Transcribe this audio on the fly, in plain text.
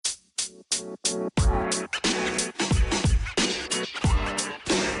Hello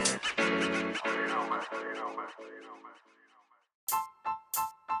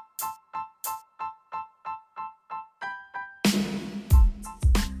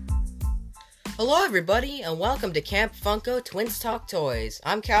everybody, and welcome to Camp Funko Twins Talk Toys.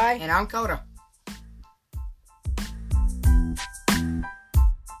 I'm Kai. And I'm Coda.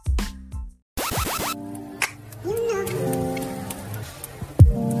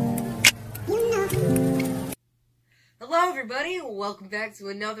 Hello everybody, welcome back to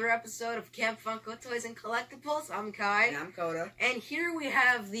another episode of Camp Funko Toys and Collectibles. I'm Kai. And I'm Coda. And here we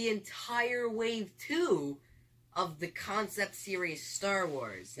have the entire Wave 2 of the concept series Star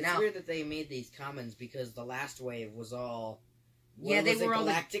Wars. It's weird that they made these commons because the last wave was all... Yeah, they were all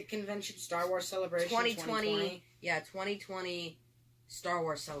Galactic Convention, Star Wars Celebration 2020. Yeah, 2020 Star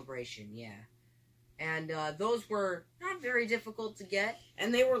Wars Celebration, yeah. And those were not very difficult to get.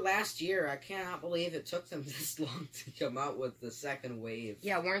 And they were last year. I cannot believe it took them this long to come out with the second wave.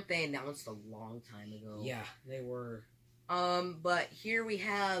 Yeah, weren't they announced a long time ago? Yeah, they were. But here we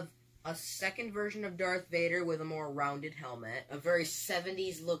have a second version of Darth Vader with a more rounded helmet. A very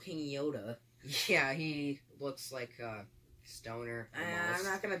 70s looking Yoda. Yeah, he looks like a stoner. I'm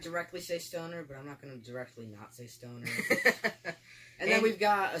not going to directly say stoner, but I'm not going to directly not say stoner. and then we've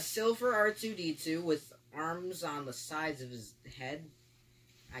got a silver R2-D2 with arms on the sides of his head,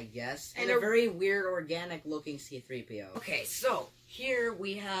 I guess. And a very weird organic looking C-3PO. Okay, so here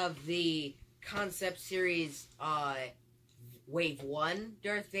we have the concept series Wave 1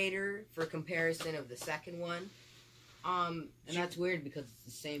 Darth Vader for comparison of the second one. And that's weird because it's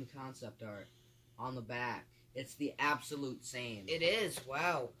the same concept art on the back. It's the absolute same. It is,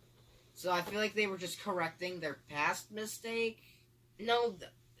 wow. So I feel like they were just correcting their past mistake. No,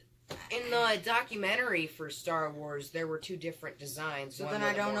 in the documentary for Star Wars, there were two different designs. So then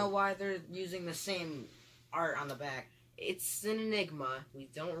I don't know why they're using the same art on the back. It's an enigma. We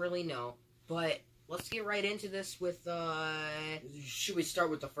don't really know. But let's get right into this with, Should we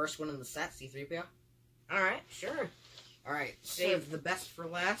start with the first one in the set, C-3PO? Alright, sure. Alright, Save the best for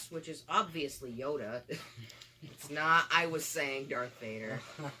last, which is obviously Yoda. It's not, I was saying Darth Vader.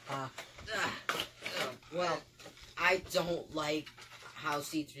 Well, I don't like how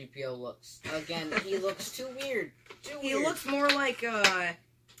C-3PO looks. Again, he looks too weird. He looks more like, that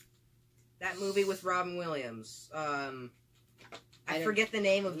movie with Robin Williams. I forget the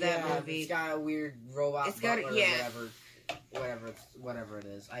name of that movie. It's got a weird robot whatever it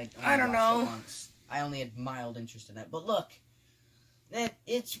is. I don't know. I only had mild interest in it. But look,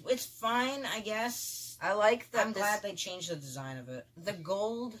 it's fine, I guess. I like that. I'm glad they changed the design of it. The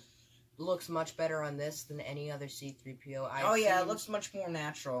gold looks much better on this than any other C-3PO I've seen. It looks much more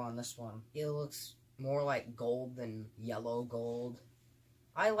natural on this one. It looks more like gold than yellow gold.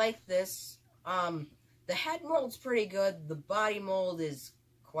 I like this. The head mold's pretty good. The body mold is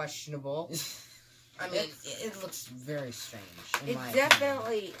questionable. I mean, it looks very strange. It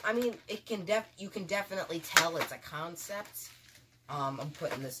definitely. I mean, you can definitely tell it's a concept. I'm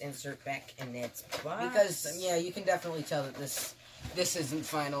putting this insert back in its box because you can definitely tell that this isn't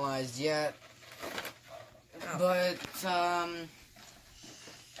finalized yet. Oh. But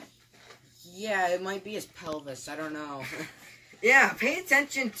it might be his pelvis. I don't know. Yeah, pay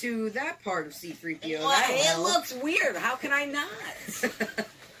attention to that part of C-3PO. It looks weird. How can I not?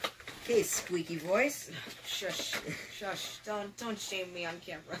 Okay, squeaky voice. Shush. Don't shame me on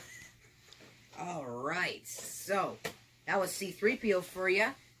camera. Alright, so that was C-3PO for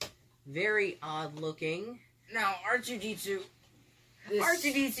you. Very odd looking. Now, R2-D2.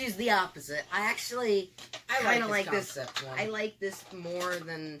 R2-D2 is the opposite. I kind of like this. One. I like this more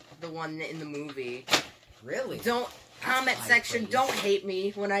than the one in the movie. Really? Comment section, praise. Don't hate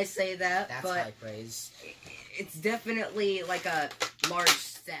me when I say that. That's but high praise. It's definitely like a large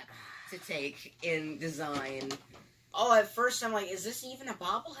step to take in design. Oh, at first I'm like, is this even a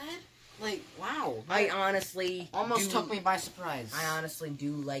bobblehead? Like, wow. I honestly almost took me by surprise. I honestly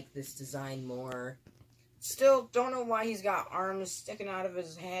do like this design more. Still don't know why he's got arms sticking out of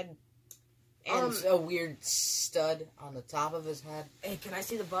his head. And a weird stud on the top of his head. Hey, can I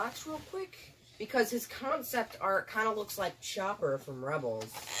see the box real quick? Because his concept art kind of looks like Chopper from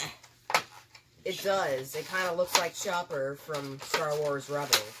Rebels. It does. It kind of looks like Chopper from Star Wars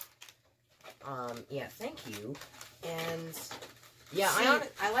Rebels. Yeah, thank you. And yeah,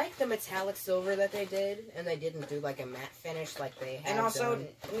 I like the metallic silver that they did, and they didn't do like a matte finish like they had. And also,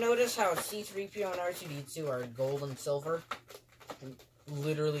 done. notice how C-3PO and R2-D2 are gold and silver,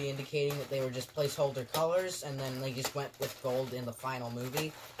 literally indicating that they were just placeholder colors, and then they just went with gold in the final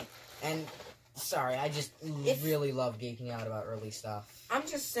movie. And Sorry, I just really love geeking out about early stuff. I'm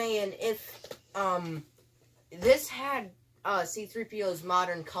just saying, if this had C-3PO's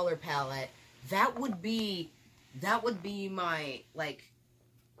modern color palette, that would be my, like,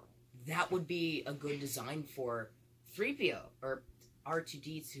 that would be a good design for 3PO, or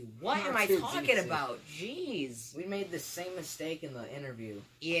R2-D2. What am I talking about? Jeez. We made the same mistake in the interview.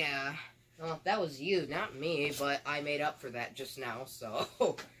 Yeah. Well, that was you, not me, but I made up for that just now, so...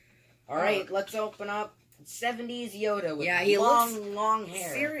 Alright, let's open up 70s Yoda with he long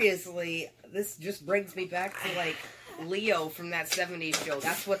hair. Seriously, this just brings me back to, like, Leo from that 70s show.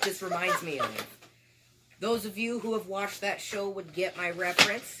 That's what this reminds me of. Those of you who have watched that show would get my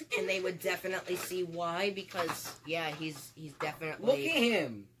reference, and they would definitely see why, because, yeah, he's definitely... Look at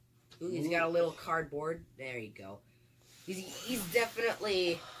him! Ooh, he's got a little cardboard. There you go. He's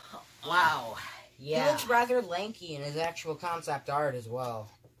definitely... Wow. Yeah. He looks rather lanky in his actual concept art as well.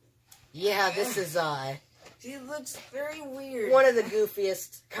 Yeah, this is, He looks very weird. one of the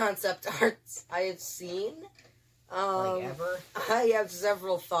goofiest concept arts I have seen. Like ever? I have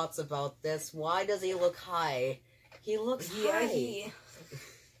several thoughts about this. Why does he look high? He looks high.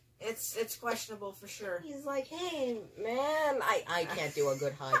 It's questionable for sure. He's like, hey, man, I can't do a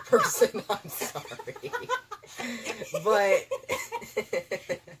good high person. I'm sorry. But...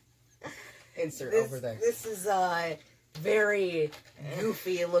 Insert over there. This is a very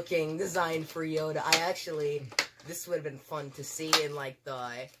goofy looking design for Yoda. This would have been fun to see in, like,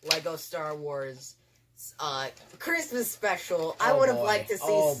 the Lego Star Wars Christmas special. I would have liked to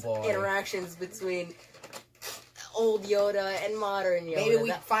see interactions between old Yoda and modern Yoda. Maybe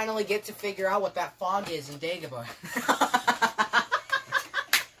we finally get to figure out what that fog is in Dagobah.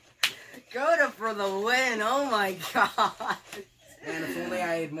 Yoda for the win! Oh my god! Man, if only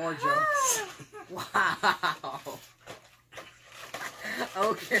I had more jokes. Wow.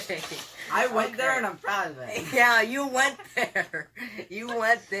 Okay. I went there and I'm proud of it. Yeah, you went there. You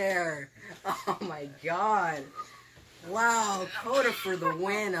went there. Oh my god. Wow, Coda for the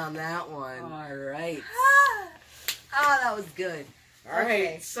win on that one. Alright. That was good.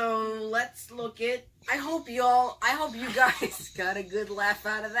 Alright, so let's look at... I hope you guys got a good laugh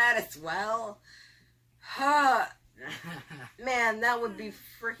out of that as well. Man, that would be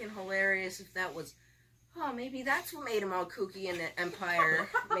freaking hilarious if that was... Oh, maybe that's what made him all kooky in the Empire.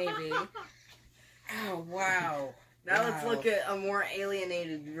 Maybe. Oh, wow. Now let's look at a more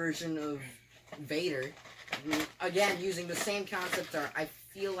alienated version of Vader. Again, using the same concept art. I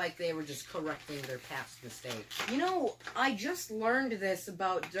feel like they were just correcting their past mistakes. You know, I just learned this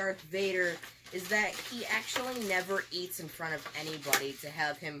about Darth Vader, is that he actually never eats in front of anybody to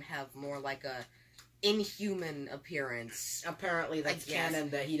have him have more like a inhuman appearance. Apparently that's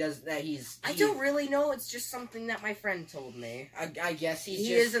canon that he does, that he's... I don't really know, it's just something that my friend told me. I guess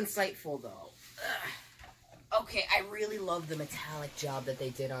he is insightful, though. Okay, I really love the metallic job that they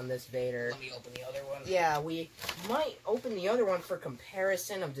did on this Vader. Let me open the other one. Yeah, we might open the other one for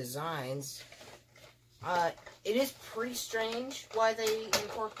comparison of designs. It is pretty strange why they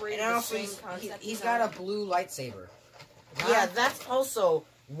incorporated the same concept. He's got a blue lightsaber. Yeah, that's also...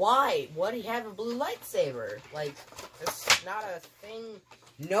 Why? Why do you have a blue lightsaber? Like, it's not a thing.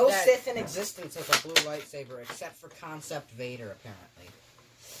 No Sith in existence has a blue lightsaber, except for Concept Vader, apparently.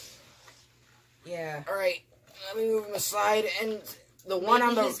 Yeah. Alright, let me move him aside, and the Maybe one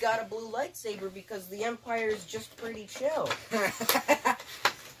on the... he's got a blue lightsaber because the Empire is just pretty chill.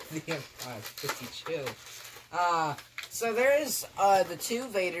 The Empire is pretty chill. So there's the two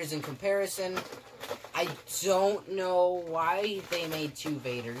Vaders in comparison. I don't know why they made two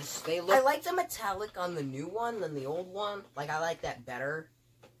Vaders. I like the metallic on the new one than the old one. Like, I like that better.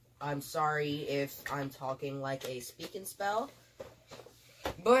 I'm sorry if I'm talking like a speak and spell.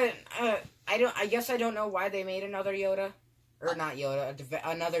 But, I guess I don't know why they made another Yoda. Or not Yoda,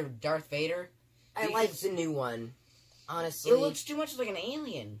 another Darth Vader. I like the new one. Honestly. It looks too much like an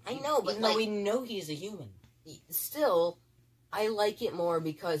alien. I know, but even though we know he's a human. Still, I like it more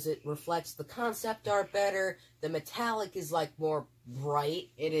because it reflects the concept art better. The metallic is, like, more bright.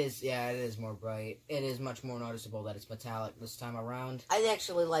 It is, yeah, it is more bright. It is much more noticeable that it's metallic this time around. I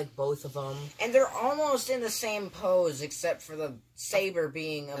actually like both of them. And they're almost in the same pose, except for the saber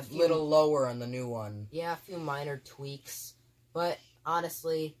being a little lower on the new one. Yeah, a few minor tweaks. But,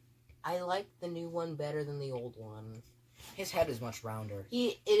 honestly, I like the new one better than the old one. His head is much rounder.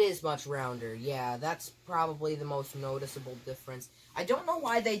 It is much rounder, yeah. That's probably the most noticeable difference. I don't know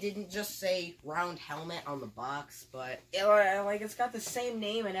why they didn't just say round helmet on the box, but... Like, it's got the same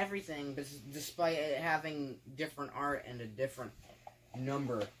name and everything, but despite it having different art and a different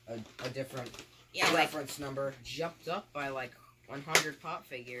number. A different reference number. Jumped up by, like, 100 pop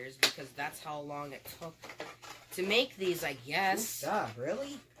figures because that's how long it took to make these, I guess.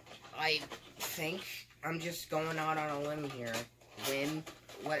 Really? I think I'm just going out on a limb here.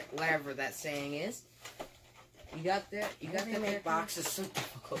 Whatever that saying is. You got that? You got They that? make boxes so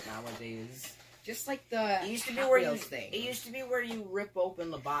difficult nowadays. Just like the It used to be Hot where Wheels you. thing. It used to be where you rip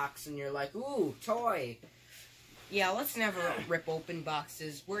open the box and you're like, ooh, toy. Yeah, let's never rip open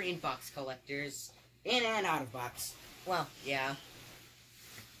boxes. We're in-box collectors. In and out of box. Well, yeah.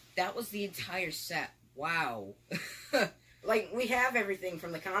 That was the entire set. Wow. Like, we have everything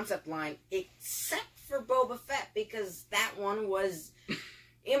from the concept line except for Boba Fett because that one was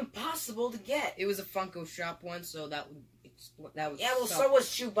impossible to get. It was a Funko shop one, so that was Yeah, well, so was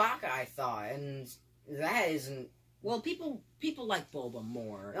Chewbacca, I thought, and that isn't. Well, people like Boba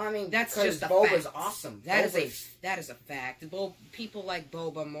more. I mean, That's because just a Boba's fact. awesome. That is a fact. People like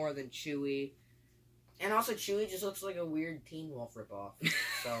Boba more than Chewie. And also, Chewie just looks like a weird Teen Wolf ripoff.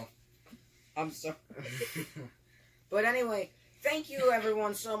 So, I'm sorry. But anyway, thank you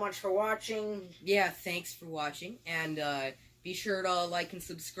everyone so much for watching. Yeah, thanks for watching, and be sure to like and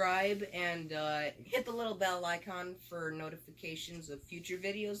subscribe, and hit the little bell icon for notifications of future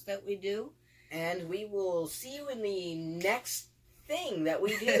videos that we do. And we will see you in the next thing that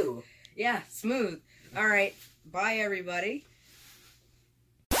we do. Yeah, smooth. All right, bye everybody.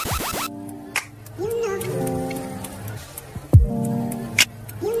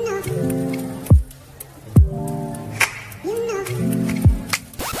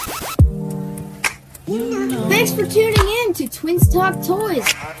 Thanks for tuning in to Twins Talk Toys.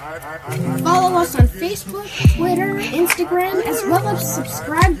 Follow us on Facebook, Twitter, Instagram, as well as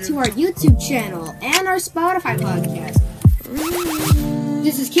subscribe to our YouTube channel and our Spotify podcast.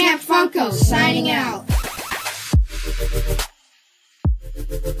 This is Camp Funko signing out.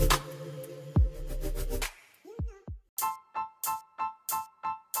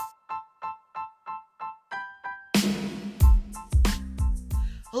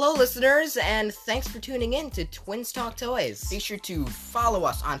 Hello, listeners, and thanks for tuning in to Twins Talk Toys. Be sure to follow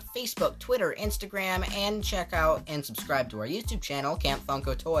us on Facebook, Twitter, Instagram, and check out and subscribe to our YouTube channel, Camp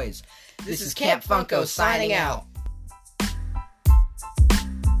Funko Toys. This is Camp Funko signing out.